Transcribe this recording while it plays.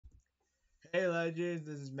Hey legends,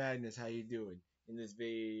 this is Magnus. How you doing? In this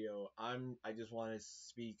video, I just want to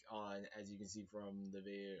speak on, as you can see from the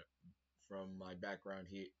video, from my background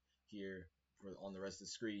here on the rest of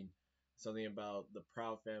the screen, something about the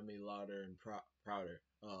Proud Family, Louder and Prouder.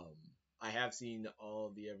 I have seen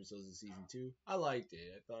all the episodes of season two. I liked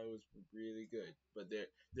it. I thought it was really good. But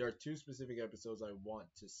there are two specific episodes I want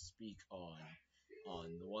to speak on.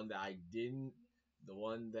 On the one that I didn't, the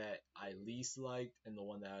one that I least liked, and the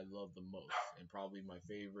one that I love the most, and probably my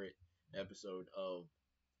favorite episode of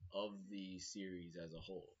the series as a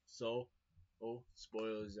whole. So,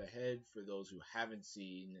 spoilers ahead for those who haven't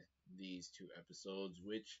seen these two episodes,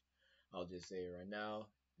 which I'll just say right now: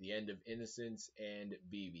 The End of Innocence and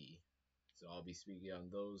BB. So I'll be speaking on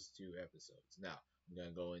those two episodes. Now I'm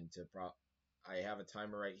gonna go into I have a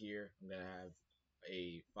timer right here. I'm gonna have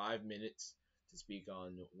a 5 minutes to speak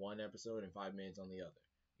on one episode and 5 minutes on the other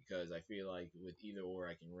because I feel like with either or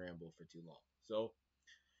I can ramble for too long. So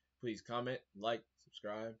please comment, like,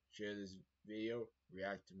 subscribe, share this video,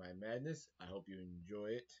 react to my madness. I hope you enjoy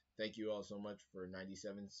it. Thank you all so much for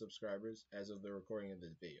 97 subscribers as of the recording of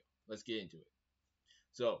this video. Let's get into it.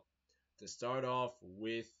 So, to start off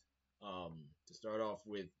with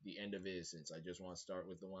the End of Innocence, I just want to start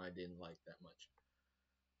with the one I didn't like that much.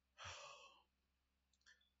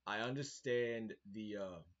 I understand the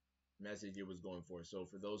message it was going for. So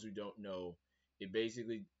for those who don't know, it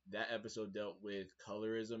basically that episode dealt with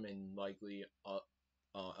colorism and likely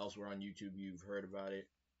elsewhere on YouTube you've heard about it,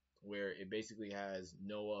 where it basically has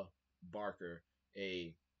Noah Barker,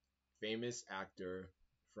 a famous actor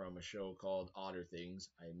from a show called Odder Things.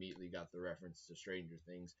 I immediately got the reference to Stranger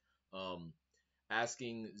Things. Um,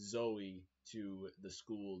 Asking Zoe to the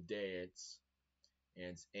school dance,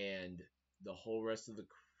 and the whole rest of the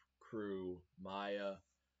crew, Maya,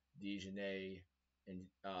 Dejanay, and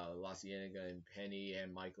La Cienega, and Penny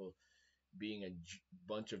and Michael, being a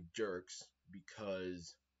bunch of jerks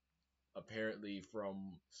because apparently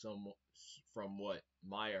from what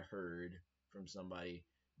Maya heard from somebody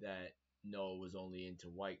that Noah was only into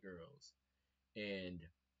white girls. And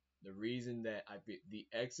the reason that the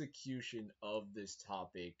execution of this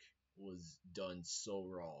topic was done so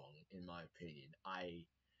wrong in my opinion. I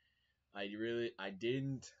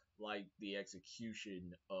didn't like the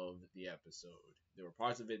execution of the episode. There were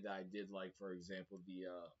parts of it that I did like, for example,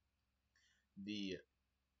 the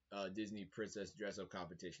Disney princess dress up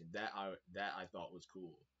competition. That I thought was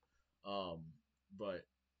cool. Um, but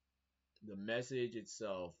the message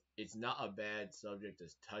itself, it's not a bad subject to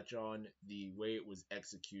touch on. The way it was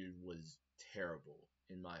executed was terrible,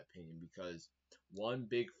 in my opinion, because one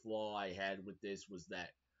big flaw I had with this was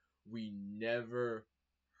that we never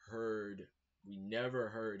heard we never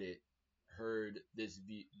heard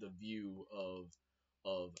the view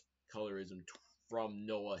of colorism from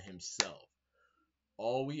Noah himself.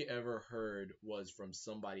 All we ever heard was from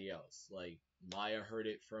somebody else. Like Maya heard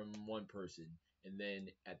it from one person, and then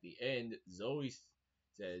at the end, Zoe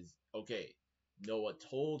says, "Okay, Noah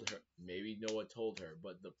told her. Maybe Noah told her,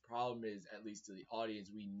 but the problem is, at least to the audience,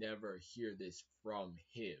 we never hear this from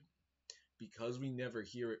him. Because we never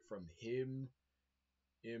hear it from him,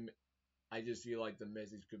 I just feel like the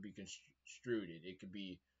message could be construed. It could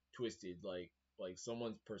be twisted. Like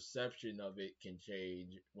someone's perception of it can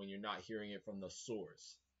change when you're not hearing it from the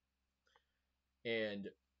source. And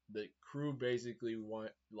the crew basically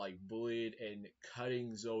bullied and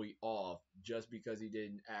cutting Zoe off just because he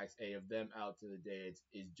didn't ask any of them out to the dance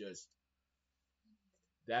is just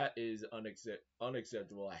that is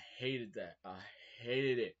unacceptable. I hated that. I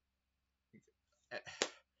hated it.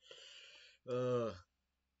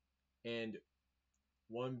 And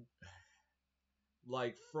one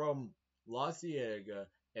from La Ciega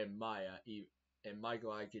and Maya and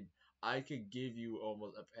Michael, I could give you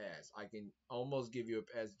almost a pass. I can almost give you a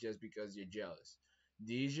pass just because you're jealous.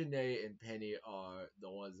 Dejanay and Penny are the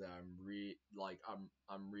ones that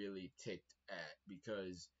I'm really ticked at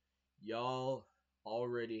because y'all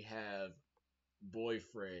already have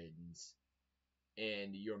boyfriends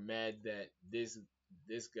and you're mad that this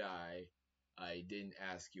guy I didn't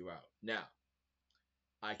ask you out. Now,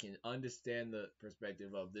 I can understand the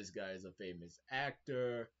perspective of this guy is a famous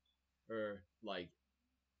actor, or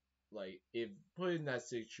if put in that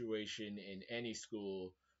situation in any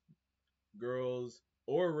school, girls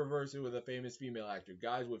or reverse it with a famous female actor,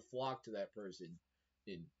 guys would flock to that person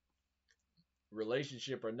in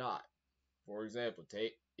relationship or not. For example,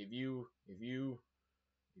 take if you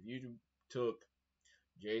took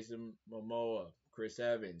Jason Momoa, Chris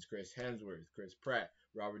Evans, Chris Hemsworth, Chris Pratt,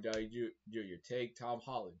 Robert Downey Jr. Take Tom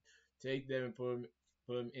Holland, take them and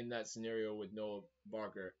put him in that scenario with Noah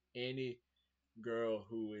Barker. girl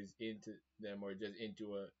who is into them or just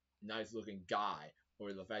into a nice looking guy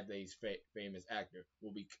or the fact that he's famous actor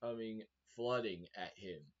will be coming flooding at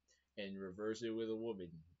him and reverse it with a woman.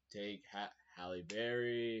 Take Halle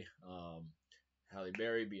Berry, Halle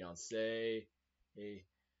Berry, Beyonce, hey,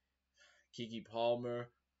 Kiki Palmer,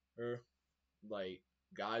 her, like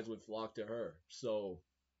guys would flock to her. So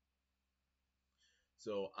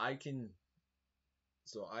I can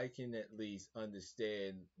I can at least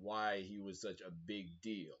understand why he was such a big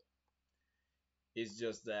deal. It's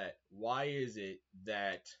just that why is it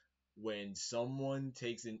that when someone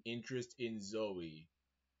takes an interest in Zoe,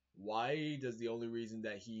 why does the only reason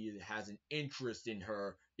that he has an interest in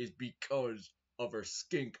her is because of her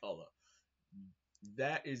skin color?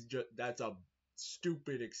 That's a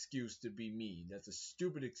stupid excuse to be mean. That's a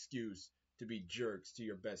stupid excuse to be jerks to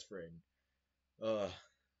your best friend. Uh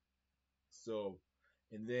so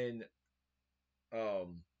and then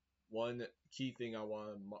um one key thing I want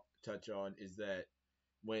to touch on is that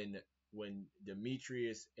when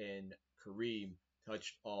Demetrius and Kareem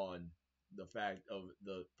touched on the fact of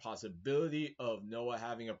the possibility of Noah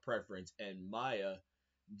having a preference and Maya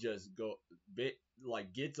just go bit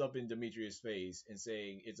like gets up in Demetrius' face and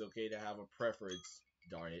saying it's okay to have a preference.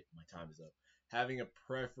 Darn it, my time is up. Having a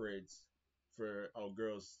preference for a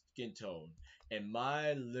girl's skin tone, and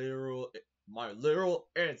my literal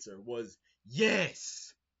answer was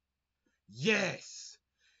yes, yes.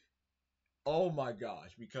 Oh my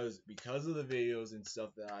gosh, because of the videos and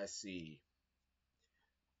stuff that I see,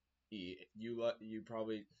 you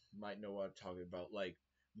probably might know what I'm talking about. Like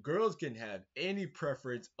girls can have any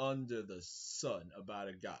preference under the sun about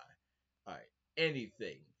a guy. All right,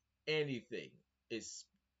 anything, anything. It's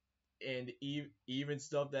and even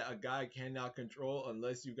stuff that a guy cannot control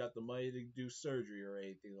unless you got the money to do surgery or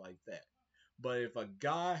anything like that. But if a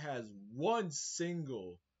guy has one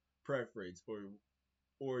single preference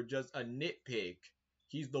or just a nitpick,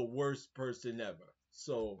 he's the worst person ever.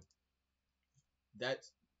 So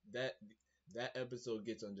that's that that episode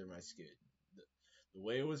gets under my skin. The, the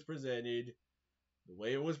way it was presented, the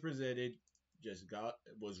way it was presented, just got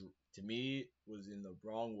was to me was in the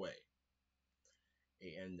wrong way.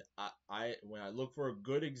 And I when I look for a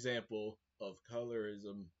good example of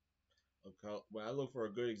colorism, when I look for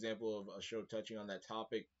a good example of a show touching on that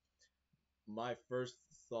topic, my first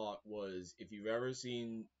thought was if you've ever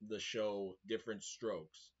seen the show Different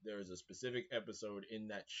Strokes, there is a specific episode in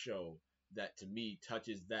that show that to me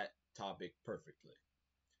touches that topic perfectly.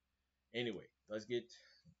 Anyway,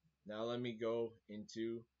 let me go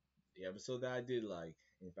into the episode that I did like,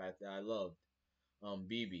 in fact that I loved,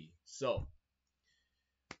 BB. So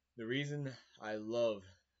the reason I love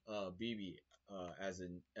BB as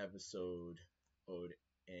an episode,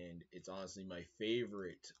 and it's honestly my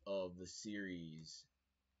favorite of the series,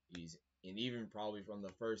 is and even probably from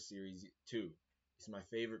the first series too. It's my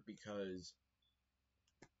favorite because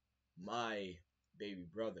my baby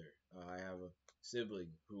brother, I have a sibling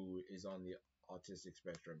who is on the autistic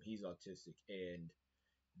spectrum. He's autistic, and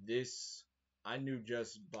this I knew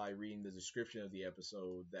just by reading the description of the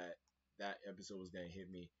episode that that episode was gonna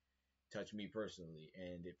touch me personally,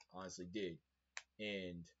 and it honestly did.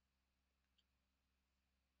 And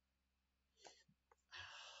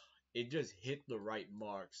it just hit the right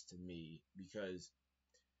marks to me because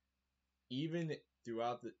even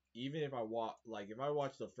even if I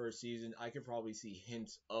watch the first season, I could probably see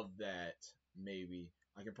hints of that. Maybe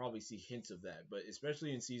I can probably see hints of that, but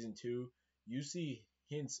especially in season 2, you see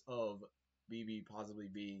hints of BB possibly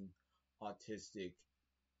being autistic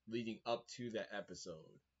leading up to that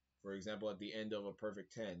episode. For example, at the end of A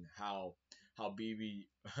Perfect 10, how BB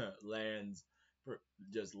lands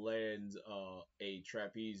just lands a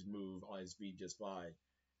trapeze move on his feet just fine.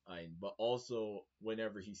 But also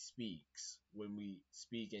whenever he speaks, when we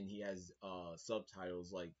speak and he has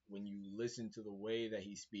subtitles, like when you listen to the way that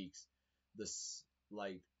he speaks,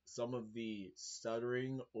 like some of the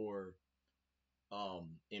stuttering or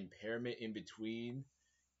impairment in between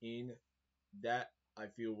in that I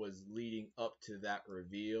feel was leading up to that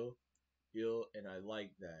reveal. And I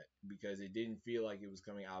like that because it didn't feel like it was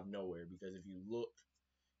coming out of nowhere. Because if you look,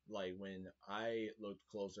 like when I looked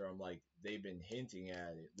closer, I'm like they've been hinting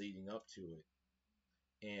at it leading up to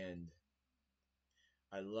it, and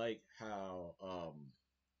I like how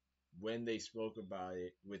when they spoke about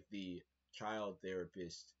it with the child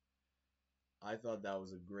therapist, I thought that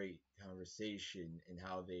was a great conversation and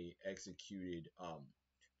how they executed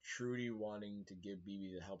Trudy wanting to give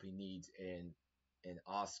BB the help he needs and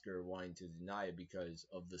Oscar wanting to deny it because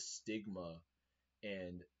of the stigma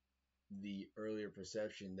and the earlier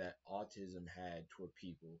perception that autism had toward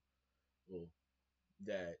people. Well,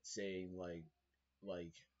 that saying like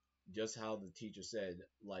like just how the teacher said,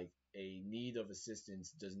 like a need of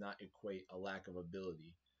assistance does not equate a lack of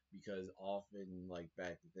ability, because often like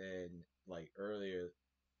back then, like earlier,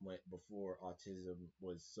 when before autism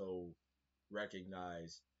was so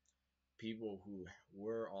recognized, people who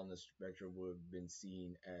were on the spectrum would have been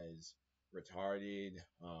seen as retarded,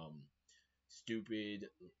 stupid,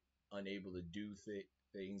 unable to do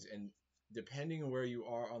things. And depending on where you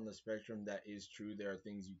are on the spectrum, that is true. There are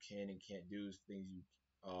things you can and can't do, things you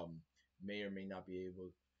may or may not be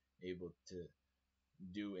able to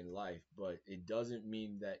do in life. But it doesn't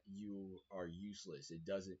mean that you are useless. It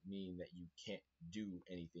doesn't mean that you can't do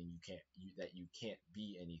anything. That you can't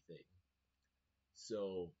be anything.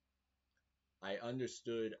 So I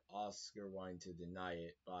understood Oscar wanting to deny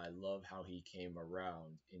it, but I love how he came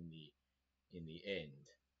around in the end.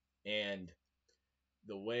 And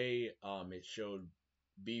the way it showed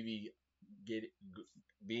BB get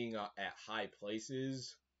being at high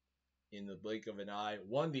places in the blink of an eye.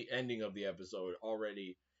 One, the ending of the episode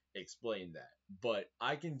already explained that, but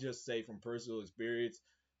I can just say from personal experience,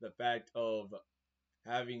 the fact of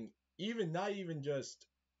having even not even just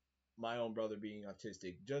my own brother being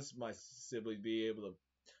autistic, just my siblings being able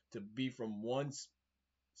to be from one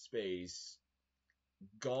space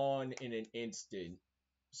gone in an instant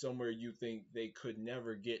somewhere you think they could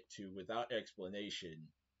never get to without explanation.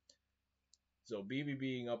 So BB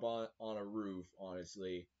being up on a roof,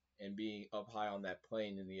 honestly, and being up high on that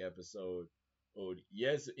plane in the episode,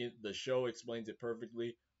 yes, the show explains it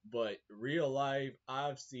perfectly, but real life,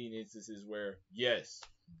 I've seen instances where, yes,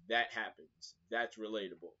 that happens. That's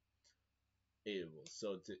relatable.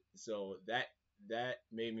 So that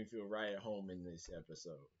made me feel right at home in this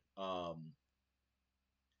episode. Um,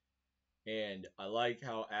 and I like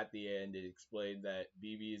how at the end it explained that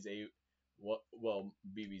BB is a what well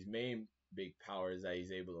BB's main big power is that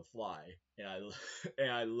he's able to fly, and I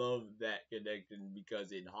and I love that connection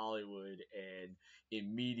because in Hollywood and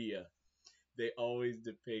in media they always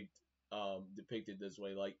depict it this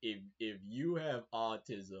way, like if you have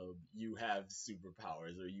autism you have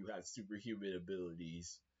superpowers or you have superhuman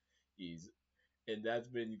abilities. He's and that's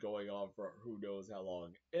been going on for who knows how long.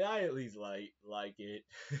 And I at least like it.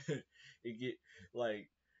 It get like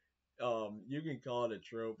you can call it a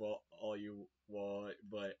trope all you want,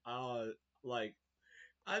 but like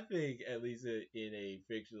I think at least in a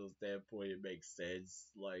fictional standpoint it makes sense.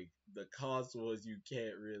 Like the cost was you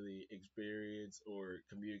can't really experience or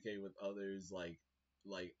communicate with others like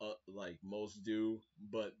most do,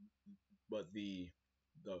 but the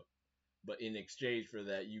but in exchange for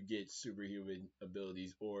that you get superhuman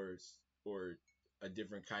abilities or a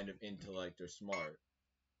different kind of intellect or smart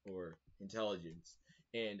or intelligence.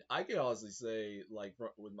 And I can honestly say, like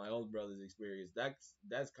with my own brother's experience,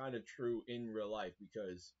 that's kind of true in real life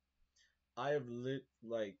because I have lit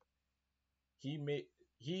like he made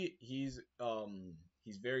he's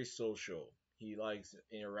very social. He likes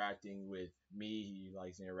interacting with me. He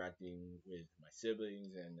likes interacting with my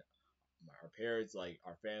siblings and our parents, like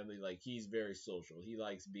our family. Like he's very social. He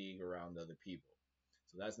likes being around other people.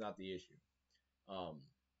 So that's not the issue. Um,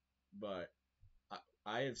 but I,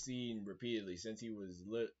 I have seen repeatedly since he was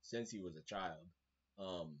a child,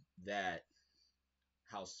 that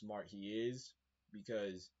how smart he is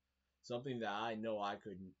because something that I know I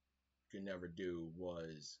could never do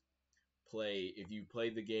was play if you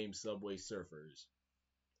played the game Subway Surfers.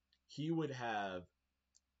 He would have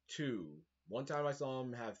two. One time I saw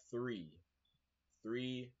him have three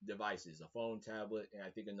devices, a phone, tablet, and I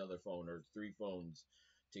think another phone or three phones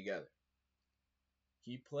together.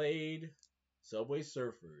 He played Subway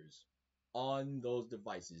Surfers on those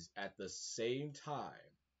devices at the same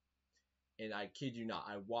time. And I kid you not,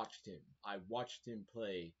 I watched him. I watched him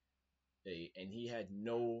play, and he had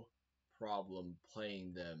no problem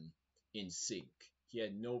playing them in sync. He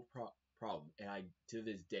had no problem, and I to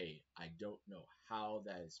this day I don't know how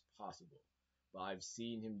that is possible. But I've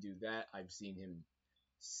seen him do that. I've seen him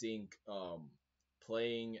sync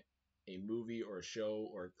playing a movie or a show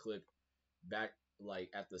or a clip back like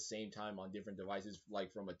at the same time on different devices,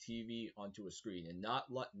 like from a TV onto a screen, and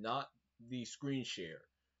not the screen share,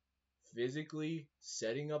 physically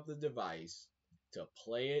setting up the device to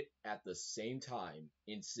play it at the same time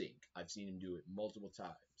in sync. I've seen him do it multiple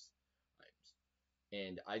times,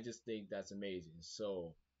 and I just think that's amazing.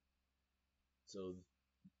 So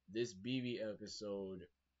this BB episode,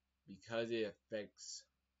 because it affects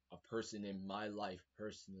a person in my life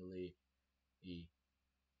personally, he,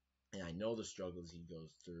 and I know the struggles he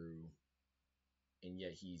goes through, and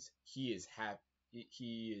yet he is happy.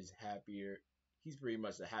 He is happier. He's pretty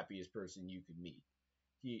much the happiest person you could meet.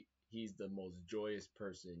 He's the most joyous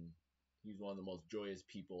person He's one of the most joyous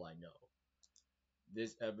people I know.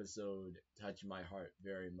 This episode touched my heart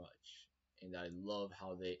very much, and I love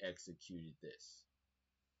how they executed this.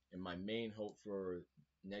 And my main hope for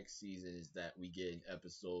next season is that we get an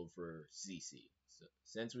episode for CC. So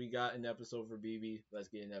since we got an episode for BB, let's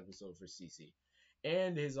get an episode for CC.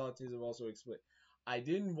 And his autism also explained. I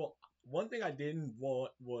didn't want one thing I didn't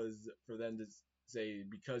want was for them to say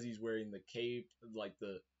because he's wearing the cape, like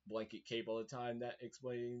the blanket cape all the time, that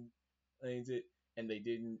explains it, and they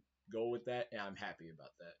didn't go with that, and I'm happy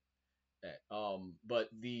about that. But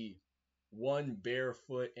the one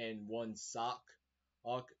barefoot and one sock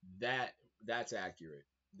hawk, that's accurate.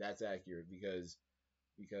 That's accurate because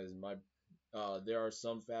my there are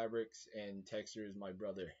some fabrics and textures my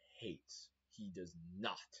brother hates. He does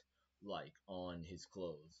not like on his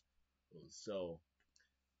clothes. So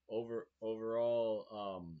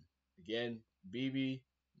overall, again, BB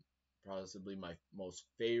possibly my most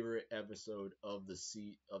favorite episode of the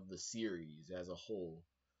series as a whole.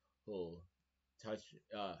 Whole touch.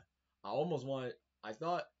 I almost wanted. I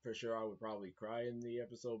thought for sure I would probably cry in the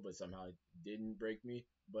episode, but somehow it didn't break me.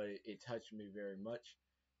 But it touched me very much.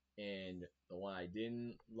 And the one I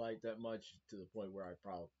didn't like that much to the point where I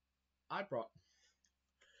probably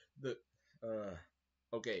the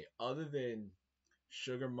okay. Other than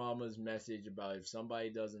Sugar Mama's message about if somebody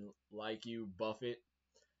doesn't like you, buff it.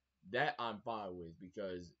 That I'm fine with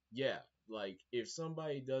because yeah, like if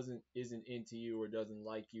somebody isn't into you or doesn't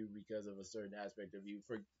like you because of a certain aspect of you,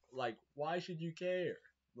 for like why should you care?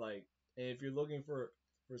 Like, and if you're looking for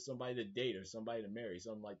somebody to date or somebody to marry,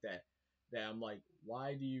 something like that, that I'm like,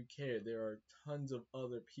 why do you care? There are tons of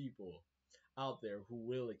other people out there who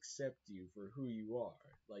will accept you for who you are.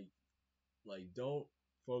 Don't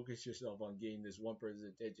focus yourself on getting this one person's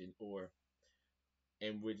attention or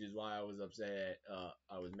and which is why I was upset.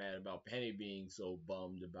 I was mad about Penny being so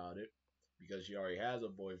bummed about it because she already has a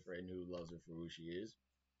boyfriend who loves her for who she is.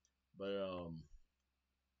 But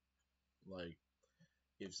like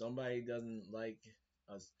if somebody doesn't like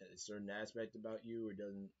a certain aspect about you or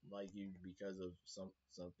doesn't like you because of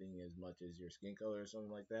something as much as your skin color or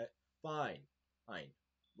something like that, fine, fine.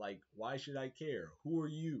 Like why should I care? Who are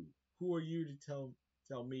you? Who are you to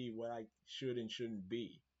tell me what I should and shouldn't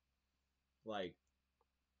be? Like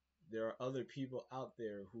there are other people out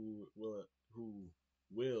there who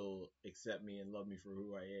will accept me and love me for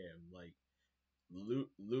who I am. Like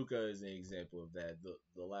Luca is an example of that.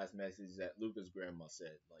 The last message that Luca's grandma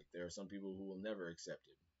said. Like there are some people who will never accept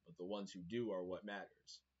him, but the ones who do are what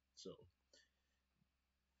matters. So,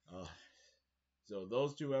 uh, so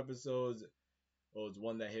those two episodes. Oh, it's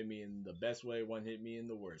one that hit me in the best way. One hit me in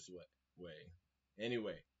the worst way.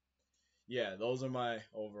 Anyway, yeah, those are my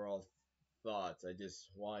overall thoughts. I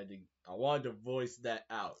wanted to voice that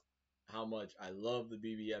out. How much I love the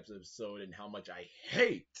BB episode and how much I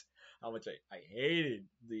hate how much I hated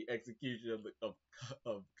the execution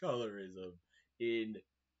of colorism in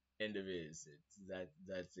End of Innocence.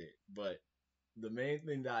 That's it. But the main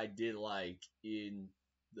thing that I did like in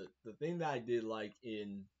the thing that I did like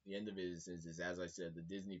in the End of Innocence is, as I said, the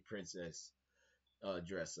Disney princess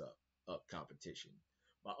dress up competition.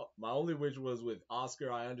 My only wish was with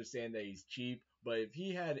Oscar. I understand that he's cheap, but if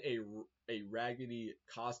he had a raggedy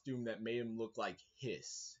costume that made him look like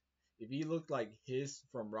Hiss, if he looked like Hiss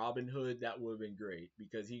from Robin Hood, that would have been great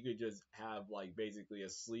because he could just have like basically a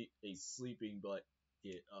sleeping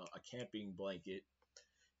blanket, a camping blanket,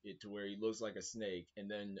 it to where he looks like a snake, and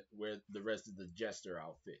then wear the rest of the jester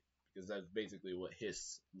outfit because that's basically what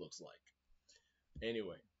Hiss looks like.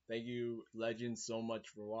 Anyway, thank you, Legends, so much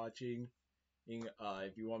for watching.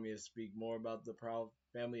 If you want me to speak more about the Proud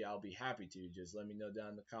family, I'll be happy to. Just let me know down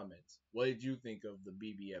in the comments. What did you think of the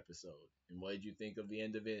BB episode? And what did you think of the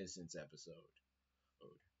End of Innocence episode?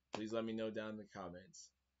 Please let me know down in the comments.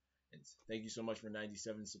 And thank you so much for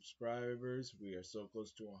 97 subscribers. We are so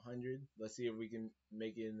close to 100. Let's see if we can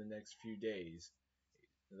make it in the next few days.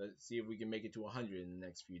 Let's see if we can make it to 100 in the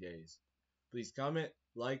next few days. Please comment,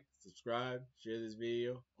 like, subscribe, share this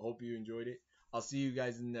video. I hope you enjoyed it. I'll see you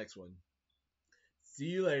guys in the next one. See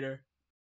you later.